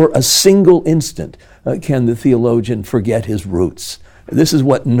never for a single instant can the theologian forget his roots. This is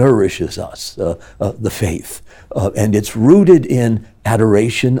what nourishes us, the faith. And it's rooted in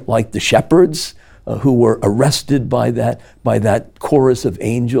adoration, like the shepherds who were arrested by that chorus of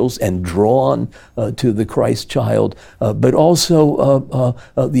angels and drawn to the Christ child, but also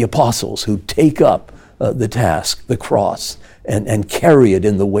the apostles who take up the task, the cross, and carry it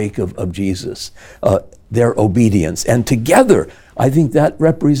in the wake of Jesus, their obedience. And together, I think that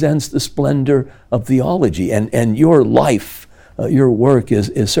represents the splendor of theology. And your life, your work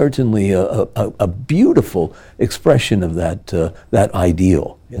is certainly a beautiful expression of that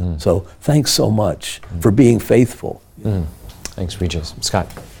ideal. So thanks so much for being faithful. Thanks, Regis. Scott.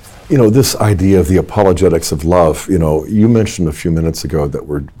 This idea of the apologetics of love, you mentioned a few minutes ago that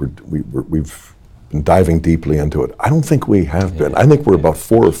we've been diving deeply into it. I don't think we have been. I think we're about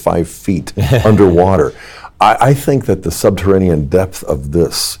 4 or 5 feet underwater. I think that the subterranean depth of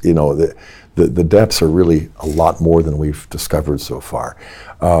this, the depths are really a lot more than we've discovered so far.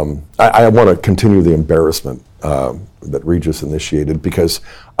 I want to continue the embarrassment that Regis initiated, because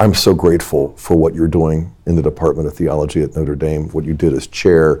I'm so grateful for what you're doing in the Department of Theology at Notre Dame, what you did as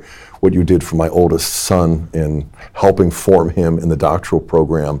chair, what you did for my oldest son in helping form him in the doctoral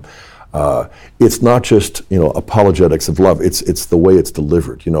program. It's not just apologetics of love, it's the way it's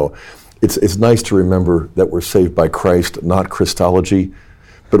delivered. It's nice to remember that we're saved by Christ, not Christology.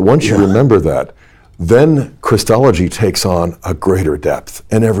 But once you remember that, then Christology takes on a greater depth,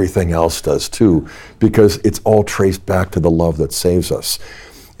 and everything else does too, because it's all traced back to the love that saves us.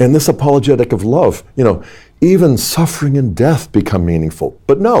 And this apologetic of love, even suffering and death become meaningful.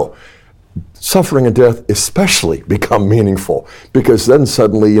 But no, suffering and death especially become meaningful, because then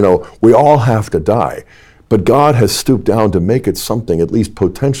suddenly, we all have to die. But God has stooped down to make it something at least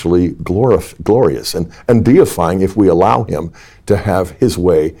potentially glorious and deifying if we allow him to have his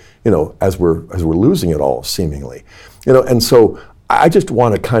way, as we're losing it all seemingly. And so I just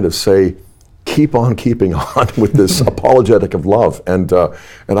want to kind of say, keep on keeping on with this apologetic of love, and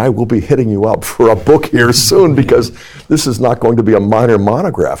I will be hitting you up for a book here soon, because this is not going to be a minor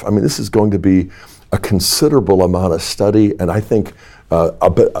monograph. I mean, this is going to be a considerable amount of study, and I think a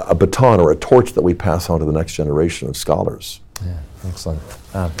baton or a torch that we pass on to the next generation of scholars. Yeah, excellent.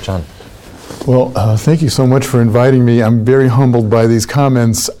 John. Well, thank you so much for inviting me. I'm very humbled by these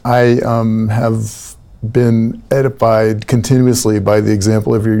comments. I have been edified continuously by the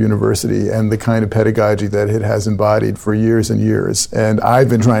example of your university and the kind of pedagogy that it has embodied for years and years. And I've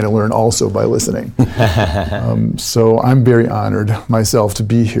been trying to learn also by listening. So I'm very honored myself to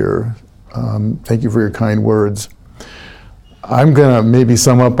be here. Thank you for your kind words. I'm going to maybe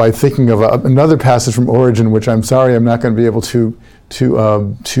sum up by thinking of another passage from Origen, which I'm sorry I'm not going to be able to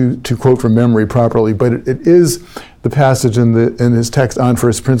quote from memory properly, but it is the passage in his text on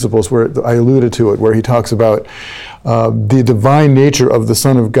First Principles where I alluded to it, where he talks about the divine nature of the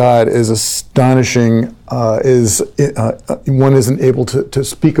Son of God is astonishing. One isn't able to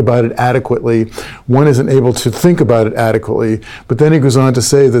speak about it adequately. One isn't able to think about it adequately. But then he goes on to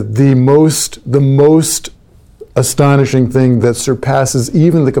say that the most astonishing thing that surpasses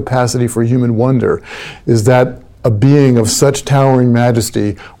even the capacity for human wonder is that a being of such towering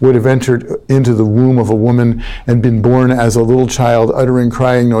majesty would have entered into the womb of a woman and been born as a little child, uttering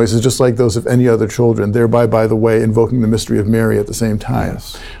crying noises just like those of any other children, thereby, by the way, invoking the mystery of Mary at the same time.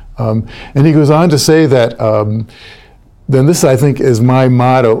 Yes. And he goes on to say that, then this, I think, is my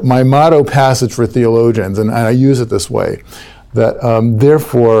motto passage for theologians, and I use it this way, that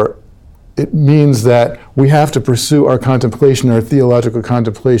therefore, it means that we have to pursue our contemplation, our theological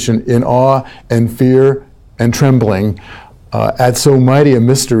contemplation, in awe and fear and trembling, at so mighty a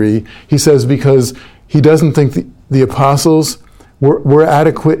mystery? He says because he doesn't think the apostles were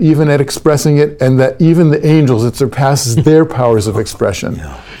adequate even at expressing it, and that even the angels, it surpasses their powers of expression.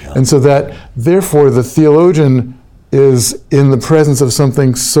 And so that, therefore, the theologian is in the presence of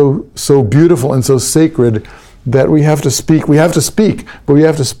something so beautiful and so sacred that we have to speak, but we have to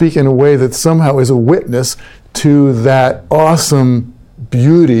speak in a way that somehow is a witness to that awesome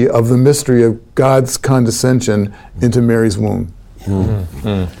beauty of the mystery of God's condescension into Mary's womb.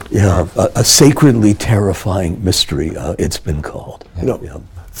 Yeah, a sacredly terrifying mystery, it's been called.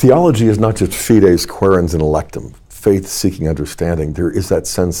 Theology is not just fides, quaerens, and electum, faith seeking understanding. There is that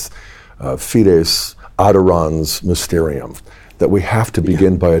sense, fides, adorans, mysterium, that we have to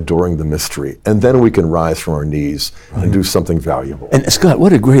begin by adoring the mystery, and then we can rise from our knees and do something valuable. And Scott,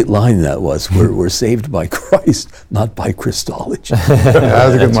 what a great line that was. We're saved by Christ, not by Christology. That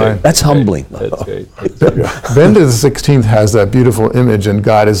was a good line. That's humbling. That's great. Benedict XVI has that beautiful image in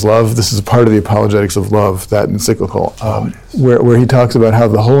God is Love. This is part of the Apologetics of Love, that encyclical, where he talks about how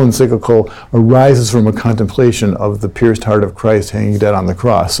the whole encyclical arises from a contemplation of the pierced heart of Christ hanging dead on the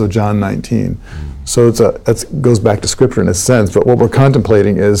cross, so John 19. So that goes back to Scripture in a sense, but what we're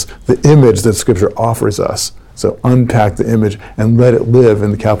contemplating is the image that Scripture offers us. So unpack the image and let it live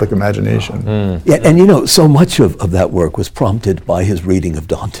in the Catholic imagination. Yeah, and so much of that work was prompted by his reading of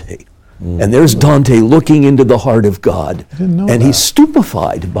Dante. And there's Dante looking into the heart of God, and he's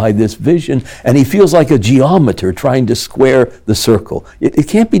stupefied by this vision, and he feels like a geometer trying to square the circle. It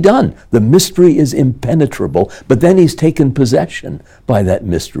can't be done. The mystery is impenetrable, but then he's taken possession by that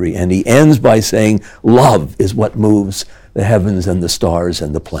mystery, and he ends by saying, love is what moves the heavens and the stars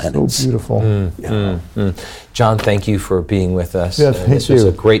and the planets. So beautiful. John, thank you for being with us. Yeah, thank this was you.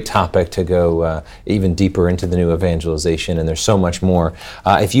 a great topic to go even deeper into the new evangelization, and there's so much more.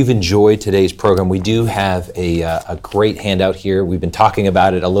 If you've enjoyed today's program, we do have a great handout here. We've been talking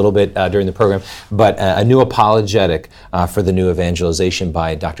about it a little bit during the program, but a new apologetic for the new evangelization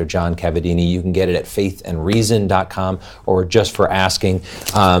by Dr. John Cavadini. You can get it at faithandreason.com, or just for asking.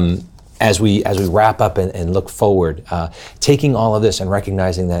 As we wrap up and look forward, taking all of this and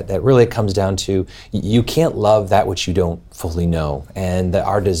recognizing that really it comes down to you can't love that which you don't fully know, and that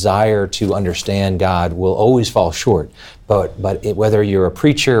our desire to understand God will always fall short. But whether you're a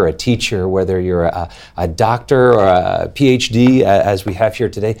preacher, a teacher, whether you're a doctor or a PhD, as we have here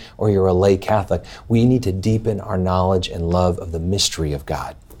today, or you're a lay Catholic, we need to deepen our knowledge and love of the mystery of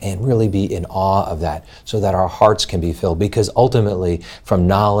God, and really be in awe of that so that our hearts can be filled. Because ultimately, from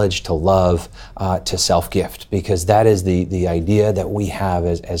knowledge to love to self-gift, because that is the idea that we have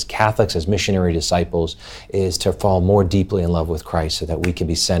as Catholics, as missionary disciples, is to fall more deeply in love with Christ so that we can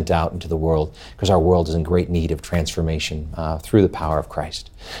be sent out into the world, because our world is in great need of transformation through the power of Christ.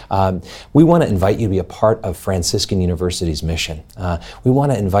 We want to invite you to be a part of Franciscan University's mission. We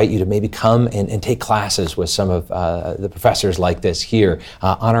want to invite you to maybe come and take classes with some of the professors like this here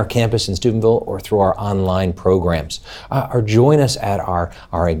on our campus in Steubenville, or through our online programs. Or join us at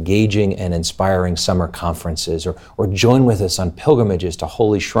our engaging and inspiring summer conferences, or join with us on pilgrimages to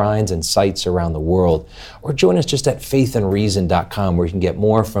holy shrines and sites around the world. Or join us just at faithandreason.com, where you can get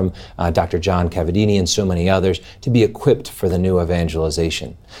more from Dr. John Cavadini and so many others to be equipped for the new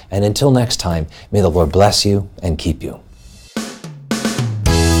evangelization. And until next time, may the Lord bless you and keep you.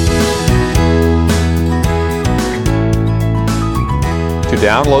 To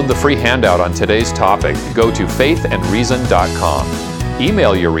download the free handout on today's topic, go to faithandreason.com.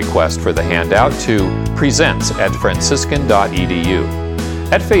 Email your request for the handout to presents@franciscan.edu.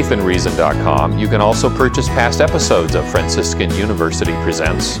 At faithandreason.com, you can also purchase past episodes of Franciscan University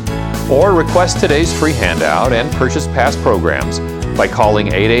Presents, or request today's free handout and purchase past programs by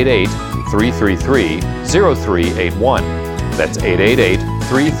calling 888-333-0381. That's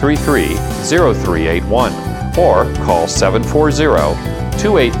 888-333-0381. Or call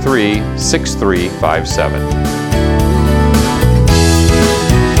 740-283-6357.